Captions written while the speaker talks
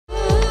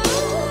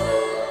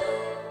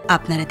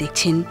আপনারা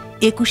দেখছেন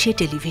একুশে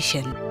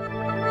টেলিভিশন।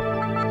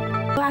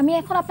 আমি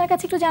এখন আপনার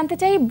কাছে একটু জানতে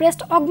চাই,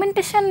 ব্রেস্ট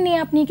অগমেন্টেশন নিয়ে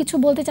আপনি কিছু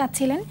বলতে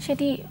চাচ্ছিলেন,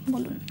 সেটি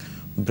বলুন।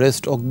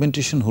 ব্রেস্ট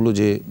অগমেন্টেশন হলো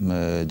যে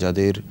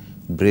যাদের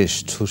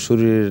ব্রেস্ট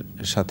শরীরের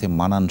সাথে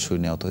মানানসই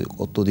না,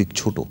 অত্যধিক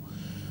ছোট,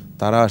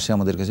 তারা আসে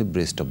আমাদের কাছে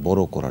ব্রেস্টটা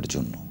বড় করার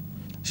জন্য।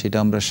 সেটা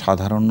আমরা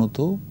সাধারণত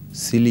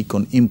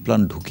সিলিকন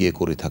ইমপ্লান্ট ঢুকিয়ে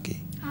করে থাকি।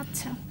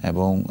 আচ্ছা।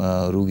 এবং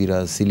রোগীরা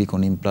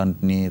সিলিকন ইমপ্লান্ট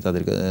নিয়ে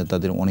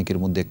তাদের অনেকের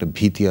মধ্যে একটা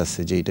ভীতি আছে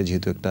যে এটা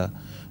যেহেতু একটা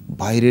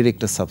বাইরের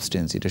একটা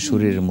সাবস্টেন্স, এটা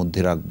শরীরের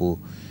মধ্যে রাখবো,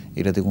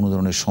 এটাতে কোনো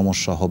ধরনের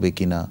সমস্যা হবে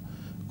কিনা,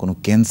 কোনো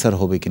ক্যান্সার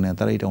হবে কিনা,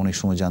 তারা এটা অনেক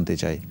সময় জানতে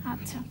চায়।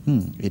 আচ্ছা।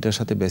 এটার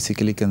সাথে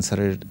বেসিক্যালি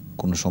ক্যান্সারের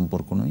কোনো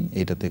সম্পর্ক নেই,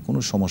 এটাতে কোনো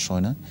সমস্যা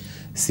হয় না।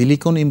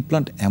 সিলিকন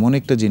ইমপ্লান্ট এমন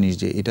একটা জিনিস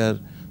যে এটার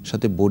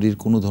সাথে বডির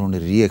কোনো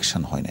ধরনের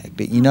রিয়াকশান হয় না,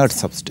 একটা ইনার্ট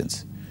সাবস্টেন্স।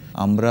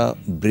 আমরা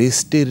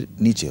ব্রেস্টের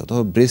নিচে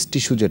অথবা ব্রেস্ট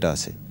টিস্যু যেটা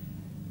আছে,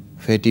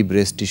 ফ্যাটি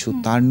ব্রেস্ট টিস্যু,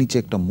 তার নিচে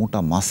একটা মোটা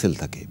মাসেল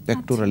থাকে,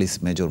 পেক্টোরালিস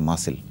মেজর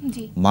মাসেল,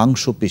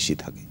 মাংসপেশি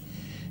থাকে,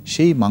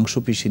 সেই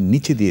মাংসপেশির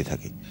নিচে দিয়ে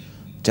থাকে,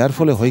 যার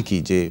ফলে হয় কি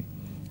যে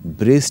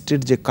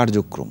ব্রেস্টের যে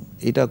কার্যক্রম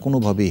এটা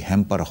কোনোভাবেই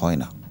হ্যাম্পার হয়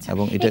না।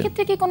 এবং এটা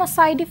ক্ষেত্রে কি কোনো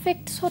সাইড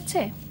ইফেক্টস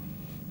হচ্ছে?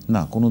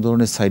 না, কোনো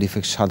ধরনের সাইড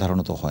ইফেক্ট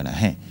সাধারণত হয় না।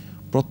 হ্যাঁ,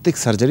 প্রত্যেক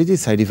সার্জারিতেই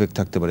সাইড ইফেক্ট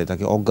থাকতে পারে।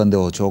 তাকে অজ্ঞান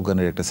দেওয়া হচ্ছে,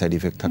 অজ্ঞানের একটা সাইড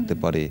ইফেক্ট থাকতে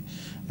পারে,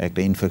 একটা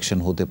ইনফেকশন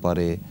হতে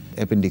পারে,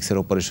 অ্যাপেন্ডিক্সের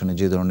অপারেশনে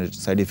যে ধরনের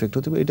সাইড ইফেক্ট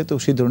হতে পারে এটাতেও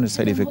সেই ধরনের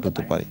সাইড ইফেক্ট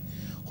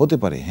হতে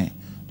পারে। হ্যাঁ,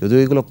 যদিও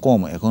এগুলো কম।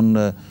 এখন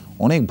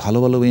অনেক ভালো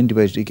ভালো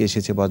অ্যান্টিবায়োটিক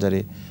এসেছে বাজারে,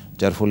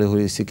 যার ফলে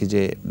হয়েছে কি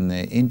যে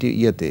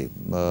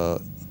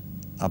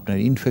আপনার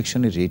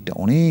ইনফেকশনের রেটটা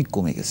অনেক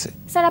কমে গেছে।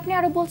 স্যার, আপনি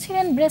আরো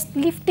বলছিলেন ব্রেস্ট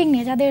লিফটিং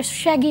নিয়ে, যাদের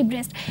শ্যাগি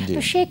ব্রেস্ট, তো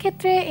সেই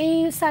ক্ষেত্রে এই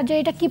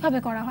সার্জারিটা কিভাবে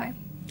করা হয়?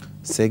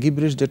 স্যাগি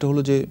ব্রেস্ট যেটা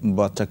হলো যে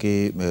বাচ্চাকে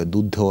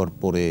দুধ দেওয়ার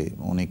পরে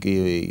অনেকেই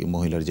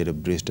মহিলার যেটা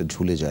ব্রেস্টটা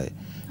ঝুলে যায়,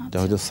 যা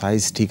হয়তো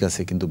সাইজ ঠিক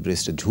আছে কিন্তু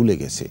ব্রেস্টটা ঝুলে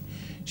গেছে,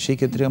 সেই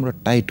ক্ষেত্রে আমরা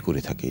টাইট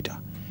করে থাকি।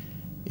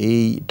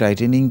 এই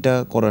টাইটেনিংটা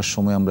করার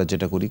সময় আমরা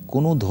যেটা করি,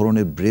 কোনো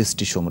ধরনের ব্রেস্ট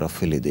টিস্যু আমরা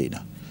ফেলে দেই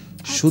না,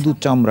 শুধু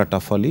চামড়াটা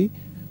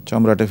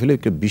ফেলে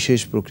একটা বিশেষ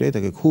প্রক্রিয়ায়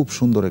তাকে খুব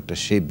সুন্দর একটা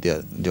শেপ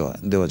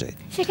দেওয়া যায়।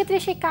 সেক্ষেত্রে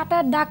সেই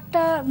কাটার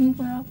দাগটা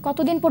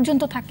কতদিন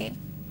পর্যন্ত থাকে?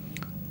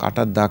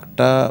 কাটার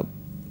দাগটা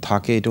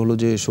থাকে, এটা হলো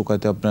যে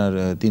শুকাতে আপনার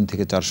 3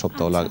 থেকে 4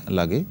 সপ্তাহ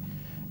লাগে।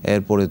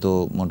 এরপরে তো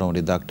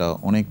মোটামুটি দাগটা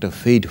অনেকটা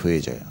ফেড হয়ে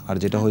যায়। আর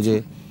যেটা হয় যে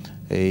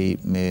এই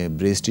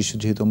ব্রেস্ট টিস্যু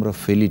যেহেতু আমরা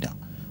ফেলি না,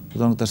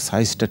 সুতরাং তার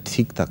সাইজটা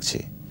ঠিক থাকছে।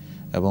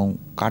 এবং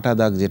কাটা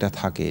দাগ যেটা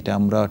থাকে এটা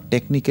আমরা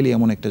টেকনিক্যালি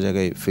এমন একটা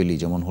জায়গায় ফেলি,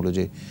 যেমন হলো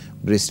যে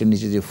ব্রেস্টের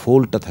নিচে যে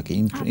ফোল্ডটা থাকে,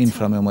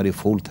 ইনফ্রামেমারি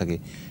ফোল্ড থাকে,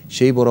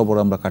 সেই বরাবর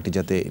আমরা কাটি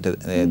যাতে এটা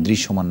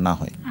দৃশ্যমান না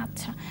হয়।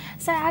 আচ্ছা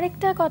স্যার,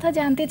 আরেকটা কথা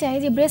জানতে চাই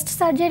যে ব্রেস্ট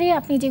সার্জারি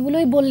আপনি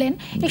যেগুলোই বললেন,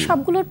 এই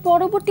সবগুলোর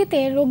পরবর্তীতে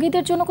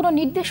রোগীদের জন্য কোনো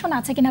নির্দেশনা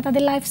আছে কিনা?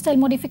 তাদের লাইফস্টাইল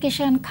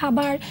মডিফিকেশন,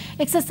 খাবার,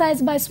 এক্সারসাইজ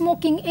বা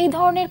স্মোকিং, এই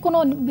ধরনের কোনো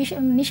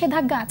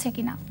নিষেধাজ্ঞা আছে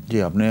কিনা? জি,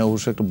 আপনি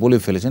অবশ্যই একটা বলে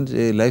ফেলেছেন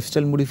যে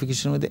লাইফস্টাইল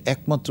মডিফিকেশনের মধ্যে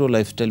একমাত্র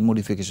লাইফস্টাইল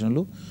মডিফিকেশন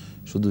হলো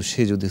শুধু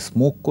সে যদি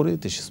স্মোক করে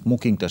তো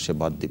স্মোকিংটা সে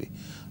বাদ দিবে,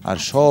 আর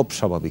সব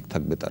স্বাভাবিক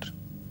থাকবে, তার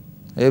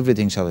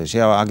এভরিথিং স্বাভাবিক। সে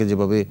আগে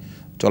যেভাবে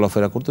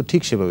চলাফেরা করতো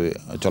ঠিক সেভাবে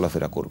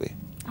চলাফেরা করবে।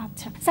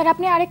 আচ্ছা স্যার,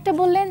 আপনি আরেকটা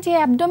বললেন যে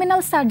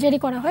অ্যাবডোমিনাল সার্জারি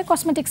করা হয়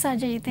কসমেটিক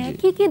সার্জারিতে,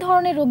 কি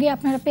ধরনের রোগী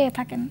আপনারা পেয়ে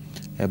থাকেন?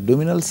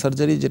 অ্যাবডোমিনাল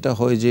সার্জারি যেটা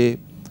হয় যে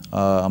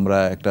আমরা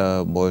একটা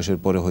বয়সের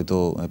পরে হয়তো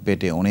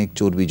পেটে অনেক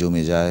চর্বি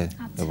জমে যায়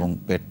এবং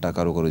পেটটা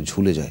কারো কারো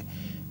ঝুলে যায়,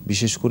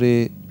 বিশেষ করে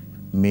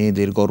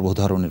মেয়েদের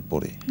গর্ভধারণের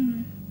পরে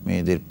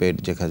মেয়েদের পেট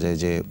দেখা যায়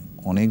যে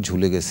অনেক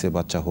ঝুলে গেছে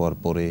বাচ্চা হওয়ার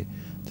পরে,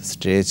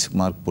 স্ট্রেচ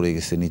মার্ক পড়ে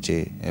গেছে নিচে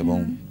এবং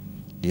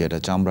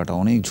চামড়াটা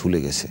অনেক ঝুলে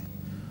গেছে।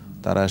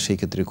 তারা সেই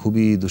ক্ষেত্রে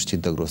খুবই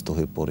দুশ্চিন্তাগ্রস্ত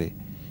হয়ে পড়ে।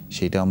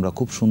 সেটা আমরা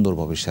খুব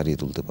সুন্দরভাবে সারিয়ে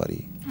তুলতে পারি।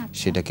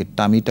 সেটাকে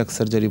টামি টাক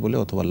সার্জারি বলে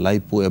অথবা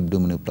লাইপো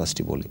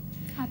অ্যাবডোমিনোপ্লাস্টি বলে।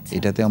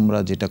 এটাতে আমরা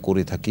যেটা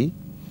করে থাকি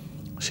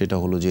সেটা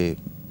হলো যে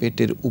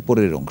পেটের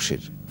উপরের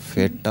অংশের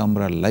ফ্যাটটা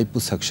আমরা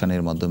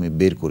লাইপোসাকশনের মাধ্যমে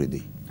বের করে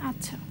দিই,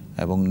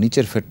 এবং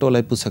নিচের ফ্যাটটাও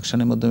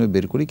লাইপোসাকশনের মাধ্যমে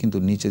বের করি, কিন্তু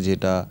নিচে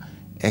যেটা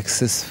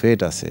এক্সেস ফ্যাট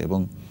আছে এবং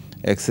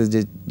এক্সেস যে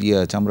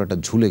চামড়াটা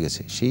ঝুলে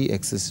গেছে সেই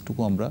এক্সেসটুকু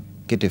আমরা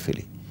কেটে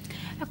ফেলি।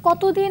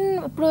 কতদিন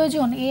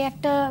প্রয়োজন এই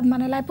একটা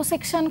মানে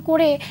লাইপোসেকশন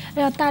করে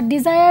তার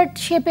ডিজায়ার্ড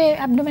শেপে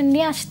অ্যাবডোমেন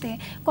নিয়ে আসতে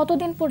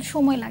কতদিন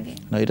সময় লাগে?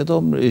 না, এটা তো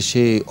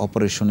সেই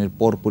অপারেশনের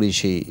পরপরই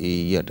সেই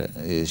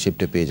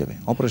শেপটা পেয়ে যাবে।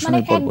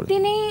 অপারেশনের পরপরই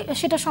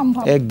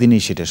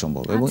একদিনেই সেটা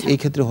সম্ভব, এবং এই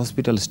ক্ষেত্রে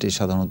হসপিটাল স্টে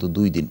সাধারণত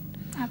 2 দিন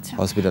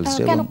হসপিটাল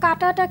স্টে। কেন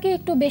কাটাটাকে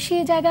একটু বেশি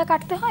জায়গা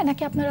কাটতে হয়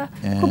নাকি আপনারা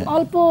খুব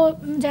অল্প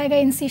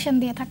জায়গায় ইনসিশন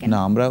দিয়ে থাকেন? না,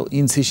 আমরা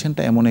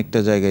ইনসিশনটা এমন একটা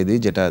জায়গায় দিই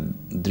যেটা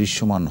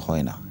দৃশ্যমান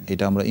হয় না।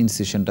 এটা আমরা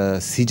ইনসিশনটা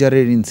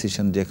সিজারের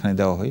ইনসিশন যেখানে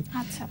দেওয়া হয়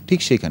ঠিক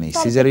সেখানেই,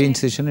 সিজারের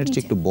ইনসিশনের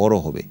চেয়ে একটু বড়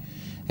হবে।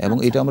 এবং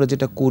এটা আমরা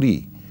যেটা করি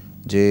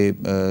যে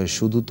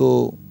শুধু তো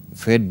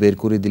ফ্যাট বের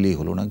করে দিলেই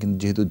হলো না, কিন্তু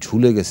যেহেতু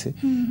ঝুলে গেছে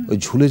ওই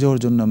ঝুলে যাওয়ার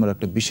জন্য আমরা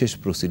একটা বিশেষ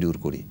প্রসিডিউর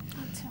করি।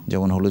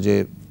 যেমন হলো যে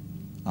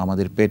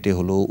আমাদের পেটে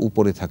হলো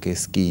উপরে থাকে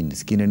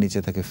স্কিনের নিচে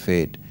থাকে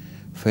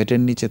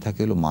ফ্যাটের নিচে থাকে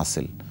হলো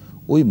মাসেল।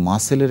 ওই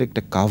মাসেলের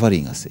একটা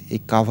কাভারিং আছে, এই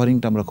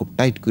কাভারিংটা আমরা খুব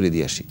টাইট করে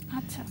দিয়ে আসি।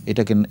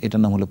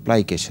 এটার নাম হলো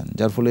প্লাইকেশন,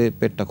 যার ফলে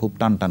পেটটা খুব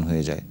টান টান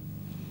হয়ে যায়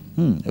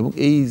এবং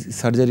এই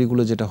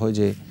সার্জারিগুলো যেটা হয়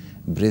যে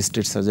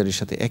ব্রেস্টের সার্জারির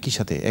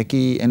সাথে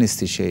একই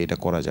অ্যানেস্থেশিয়া এটা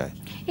করা যায়।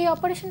 এই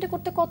অপারেশনটা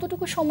করতে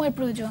কতটুকু সময়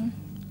প্রয়োজন?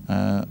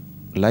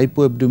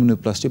 লাইপো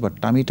অ্যাবডোমিনোপ্লাস্টি বা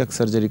টামি টাক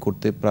সার্জারি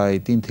করতে প্রায়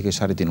 3 থেকে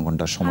 3.5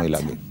 ঘন্টা সময়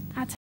লাগে।